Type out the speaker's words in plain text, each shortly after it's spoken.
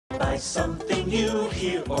something you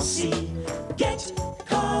hear or see. Get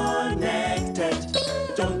connected.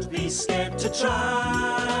 Don't be scared to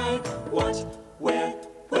try. What, where,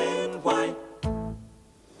 when, why?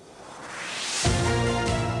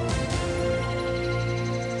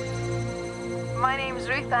 My name's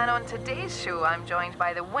Ruth, and on today's show I'm joined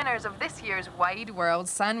by the winners of this year's Wide World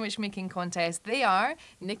Sandwich Making Contest. They are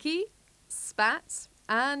Nikki, Spats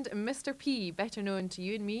and Mr. P, better known to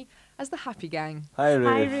you and me as the Happy Gang. Hi Ruth.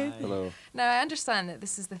 Hi, Ruth. Hello. Now, I understand that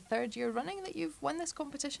this is the third year running that you've won this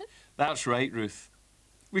competition. That's right, Ruth.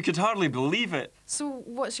 We could hardly believe it. So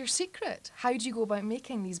what's your secret? How do you go about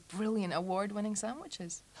making these brilliant award-winning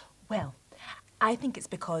sandwiches? Well, I think it's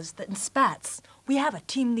because that in Spats, we have a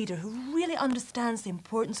team leader who really understands the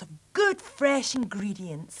importance of good, fresh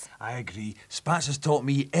ingredients. I agree. Spats has taught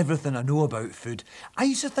me everything I know about food. I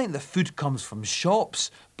used to think that food comes from shops,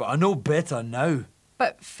 but I know better now.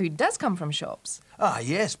 But food does come from shops. Ah,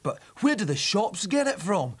 yes, but where do the shops get it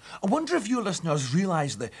from? I wonder if your listeners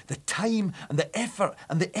realise the time and the effort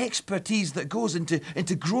and the expertise that goes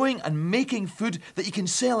into growing and making food that you can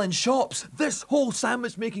sell in shops. This whole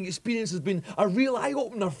sandwich making experience has been a real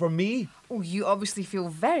eye-opener for me. Oh, you obviously feel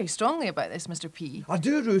very strongly about this, Mr. P. I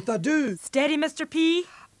do, Ruth, I do. Steady, Mr. P.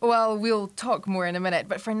 Well, we'll talk more in a minute,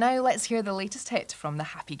 but for now, let's hear the latest hit from the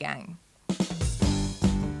Happy Gang.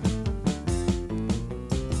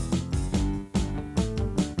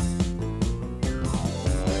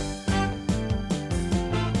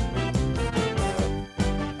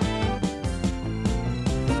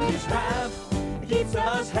 Keeps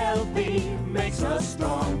us healthy, makes us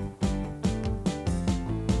strong.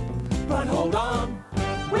 But hold on,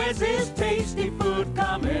 where's this tasty food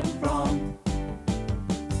coming from?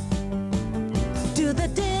 To the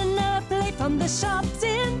dinner plate from the shops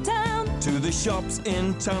in town. To the shops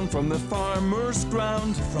in town from the farmer's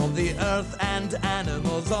ground. From the earth and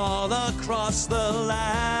animals all across the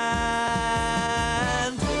land.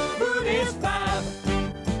 Food is fab.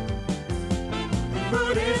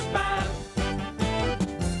 Food is fab.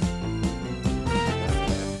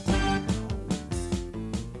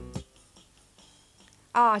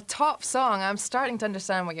 Ah, top song. I'm starting to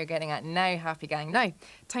understand what you're getting at now, Happy Gang. Now,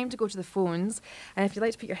 time to go to the phones. And if you'd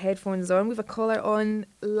like to put your headphones on, we've a caller on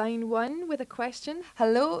line 1 with a question.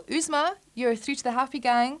 Hello, Uzma. You're through to the Happy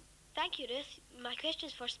Gang. Thank you, Ruth. My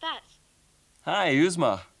question's for Spats. Hi,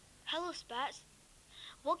 Uzma. Hello, Spats.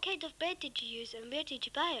 What kind of bread did you use and where did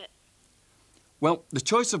you buy it? Well, the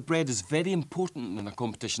choice of bread is very important in a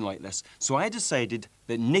competition like this, so I decided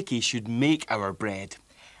that Nikki should make our bread.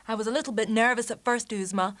 I was a little bit nervous at first,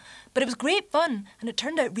 Uzma, but it was great fun and it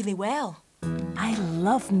turned out really well. I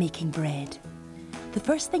love making bread. The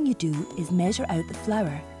first thing you do is measure out the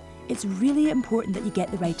flour. It's really important that you get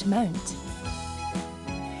the right amount.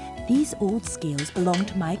 These old scales belong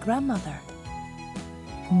to my grandmother.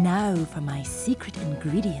 Now for my secret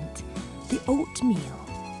ingredient, the oatmeal.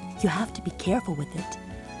 You have to be careful with it.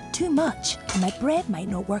 Too much and my bread might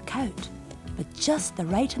not work out. But just the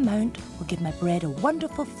right amount will give my bread a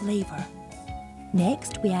wonderful flavour.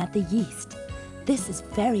 Next, we add the yeast. This is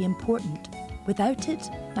very important. Without it,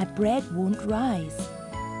 my bread won't rise.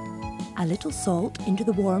 A little salt into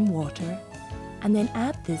the warm water, and then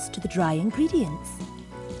add this to the dry ingredients.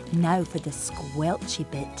 Now for the squelchy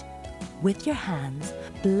bit. With your hands,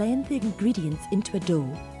 blend the ingredients into a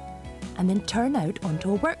dough, and then turn out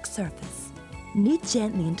onto a work surface. Knead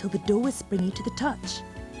gently until the dough is springy to the touch.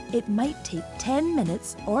 It might take 10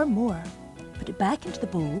 minutes or more. Put it back into the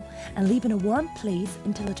bowl and leave in a warm place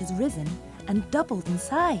until it has risen and doubled in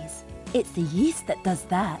size. It's the yeast that does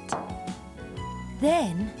that.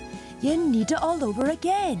 Then you knead it all over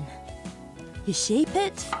again. You shape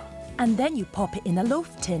it and then you pop it in a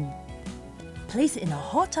loaf tin. Place it in a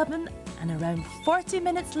hot oven and around 40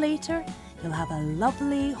 minutes later you'll have a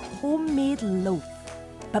lovely homemade loaf.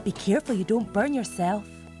 But be careful you don't burn yourself.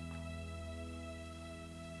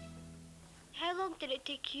 How long did it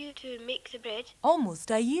take you to make the bread? Almost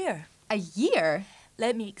a year. A year?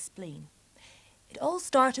 Let me explain. It all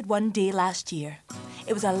started one day last year.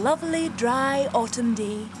 It was a lovely, dry autumn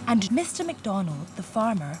day, and Mr. McDonald, the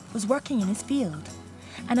farmer, was working in his field.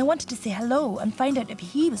 And I wanted to say hello and find out if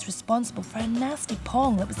he was responsible for a nasty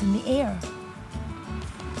pong that was in the air.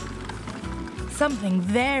 Something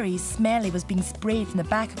very smelly was being sprayed from the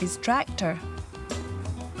back of his tractor.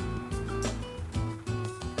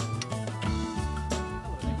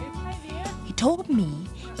 He told me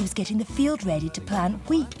he was getting the field ready to plant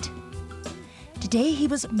wheat. Today he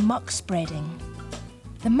was muck spreading.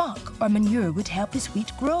 The muck or manure would help his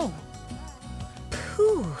wheat grow.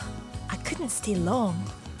 Phew, I couldn't stay long.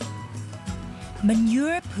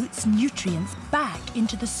 Manure puts nutrients back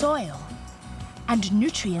into the soil, and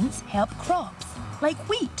nutrients help crops, like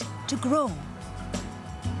wheat, to grow.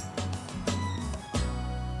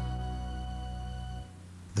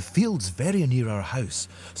 The field's very near our house,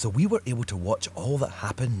 so we were able to watch all that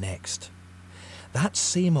happened next. That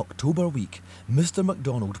same October week, Mr.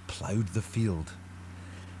 MacDonald ploughed the field.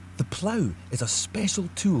 The plough is a special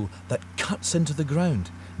tool that cuts into the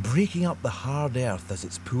ground, breaking up the hard earth as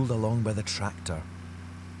it's pulled along by the tractor.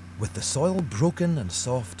 With the soil broken and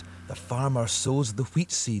soft, the farmer sows the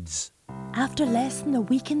wheat seeds. After less than a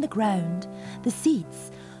week in the ground, the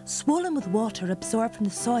seeds, swollen with water absorbed from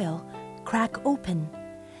the soil, crack open.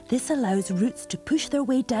 This allows roots to push their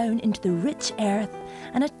way down into the rich earth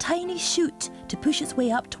and a tiny shoot to push its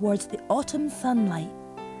way up towards the autumn sunlight.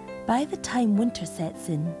 By the time winter sets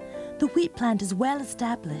in, the wheat plant is well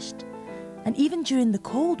established, and even during the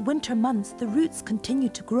cold winter months, the roots continue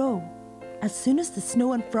to grow. As soon as the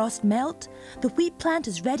snow and frost melt, the wheat plant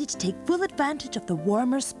is ready to take full advantage of the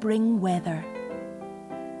warmer spring weather.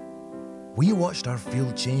 We watched our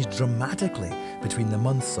field change dramatically between the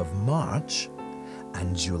months of March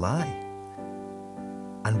and July.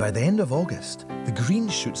 And by the end of August, the green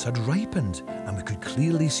shoots had ripened and we could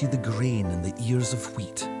clearly see the grain in the ears of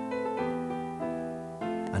wheat.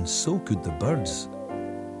 And so could the birds.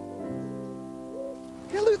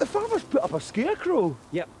 Hey, look, the farmer's put up a scarecrow.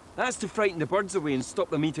 Yep, that's to frighten the birds away and stop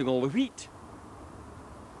them eating all the wheat.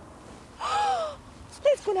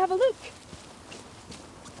 Let's go and have a look.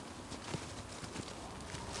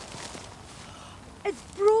 It's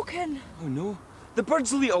broken. Oh no, the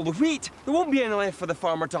birds will eat all the wheat. There won't be any left for the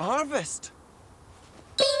farmer to harvest.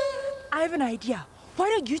 I have an idea. Why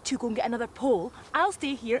don't you two go and get another pole? I'll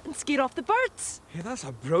stay here and scare off the birds. Hey, that's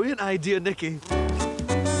a brilliant idea, Nikki.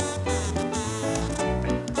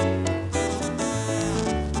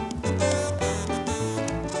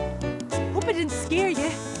 Hope I didn't scare you.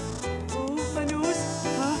 Oh, my nose.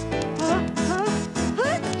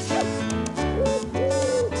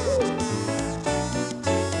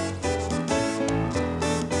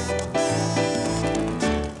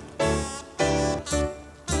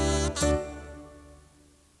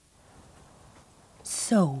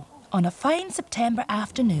 So, on a fine September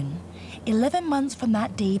afternoon, 11 months from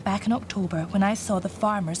that day back in October when I saw the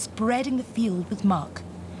farmer spreading the field with muck,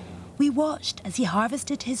 we watched as he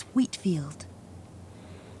harvested his wheat field.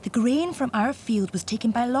 The grain from our field was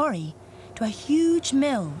taken by lorry to a huge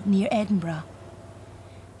mill near Edinburgh.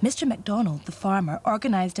 Mr. MacDonald, the farmer,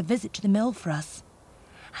 organised a visit to the mill for us,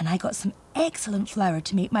 and I got some excellent flour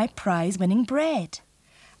to make my prize-winning bread.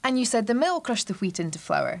 And you said the mill crushed the wheat into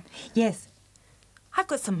flour. Yes. I've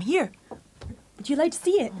got some here. Would you like to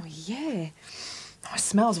see it? Oh, yeah. Oh, it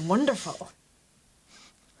smells wonderful.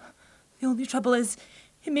 The only trouble is,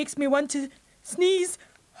 it makes me want to sneeze.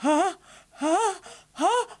 Ha, ha,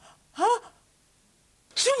 ha, ha.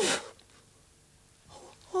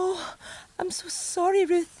 Oh, I'm so sorry,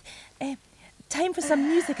 Ruth. Time for some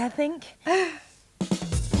music, I think.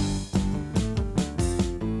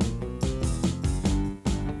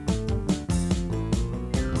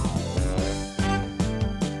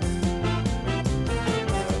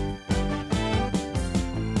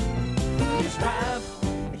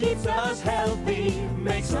 Keeps us healthy,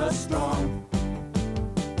 makes us strong.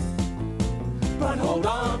 But hold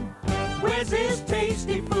on, where's this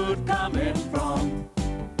tasty food coming from?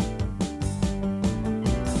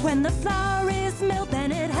 When the flour is milled,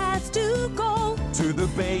 then it has to go To the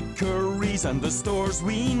bakeries and the stores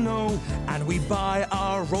we know, And we buy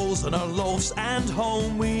our rolls and our loaves and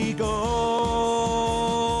home we go.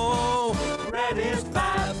 Bread is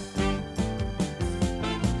bad.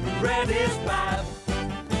 Bread is bad.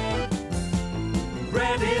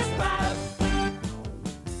 Bread is bad.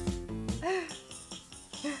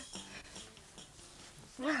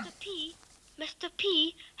 Mr.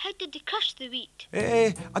 P, how did they crush the wheat?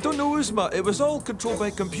 I don't know, Uzma. It was all controlled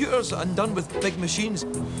by computers and done with big machines.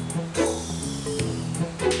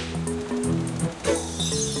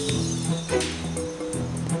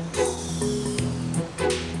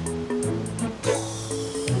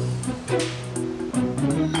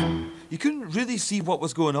 You couldn't really see what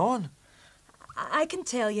was going on. I can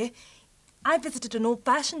tell you. I visited an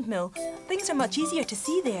old-fashioned mill. Things are much easier to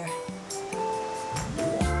see there.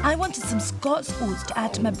 I wanted some Scots oats to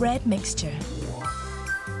add to my bread mixture.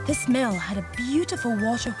 This mill had a beautiful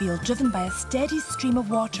water wheel driven by a steady stream of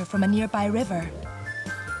water from a nearby river.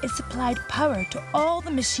 It supplied power to all the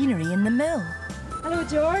machinery in the mill. Hello,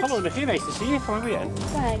 George. Hello, Nicky. Nice to see you. Come on in.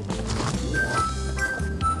 Thanks.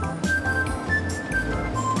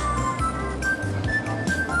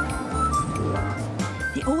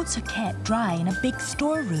 The The oats are kept dry in a big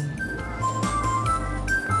storeroom.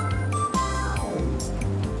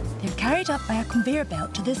 They're carried up by a conveyor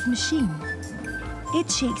belt to this machine.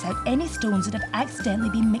 It shakes out any stones that have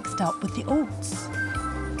accidentally been mixed up with the oats.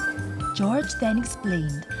 George then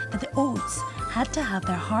explained that the oats had to have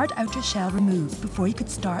their hard outer shell removed before he could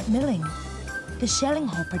start milling. The shelling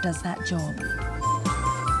hopper does that job.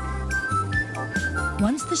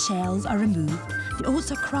 Once the shells are removed, the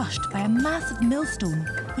oats are crushed by a massive millstone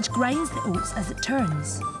which grinds the oats as it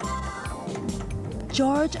turns.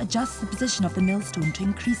 George adjusts the position of the millstone to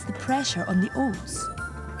increase the pressure on the oats.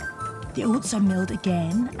 The oats are milled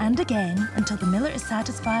again and again until the miller is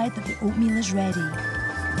satisfied that the oatmeal is ready.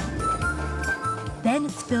 Then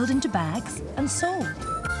it's filled into bags and sold.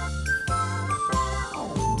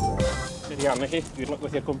 There you are, Nicky. Good luck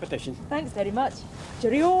with your competition. Thanks very much.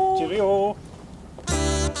 Cheerio! Cheerio!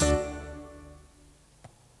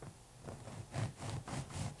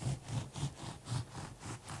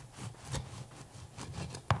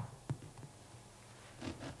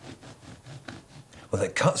 Well,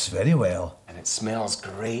 it cuts very well. And it smells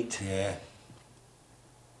great. Yeah.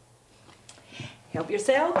 Help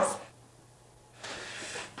yourselves.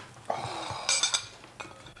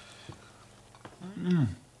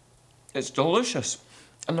 It's delicious.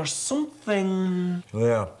 And there's something...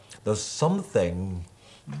 Yeah, there's something...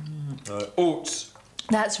 oats.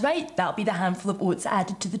 That's right. That'll be the handful of oats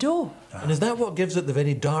added to the dough. And is that what gives it the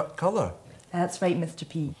very dark colour? That's right, Mr.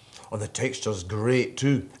 P. Oh, the texture's great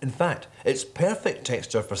too. In fact, it's perfect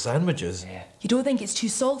texture for sandwiches. Yeah. You don't think it's too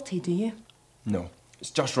salty, do you? No, it's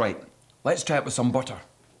just right. Let's try it with some butter.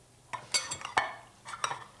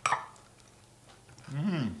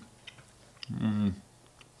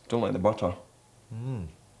 Don't like the butter.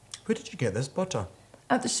 Where did you get this butter?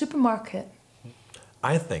 At the supermarket.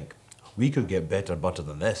 I think we could get better butter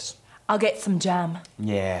than this. I'll get some jam.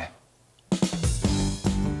 Yeah.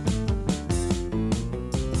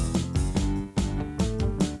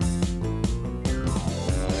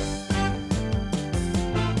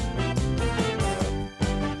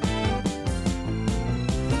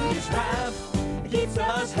 His rap keeps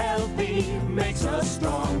us healthy, makes us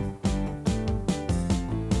strong.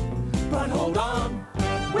 But hold on,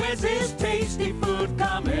 where's this tasty food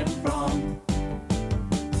coming from?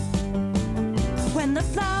 When the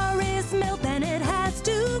flour is milled, then it has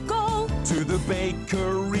to go To the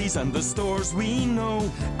bakeries and the stores we know,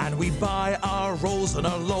 and we buy our rolls and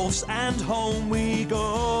our loaves, and home we go.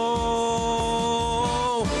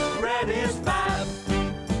 Bread is bad.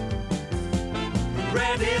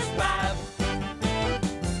 Bread is bad.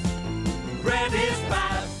 Bread is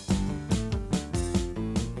bad.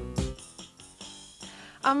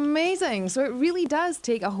 Amazing. So it really does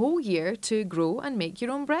take a whole year to grow and make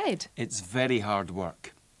your own bread. It's very hard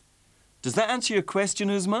work. Does that answer your question,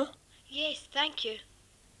 Uzma? Yes, thank you.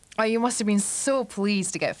 Oh, you must have been so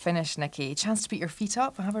pleased to get finished, Nikki. Chance to put your feet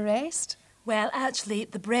up and have a rest? Well, actually,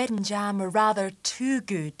 the bread and jam are rather too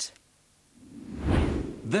good.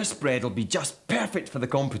 This bread will be just perfect for the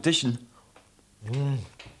competition.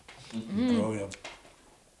 Brilliant.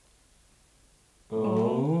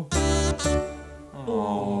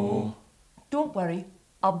 Don't worry,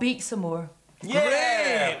 I'll bake some more.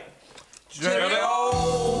 Yeah!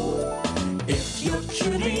 If your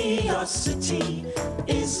curiosity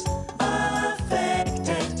is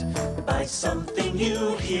affected by something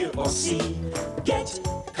you hear or see, get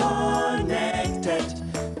connected.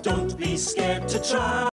 Don't be scared to try.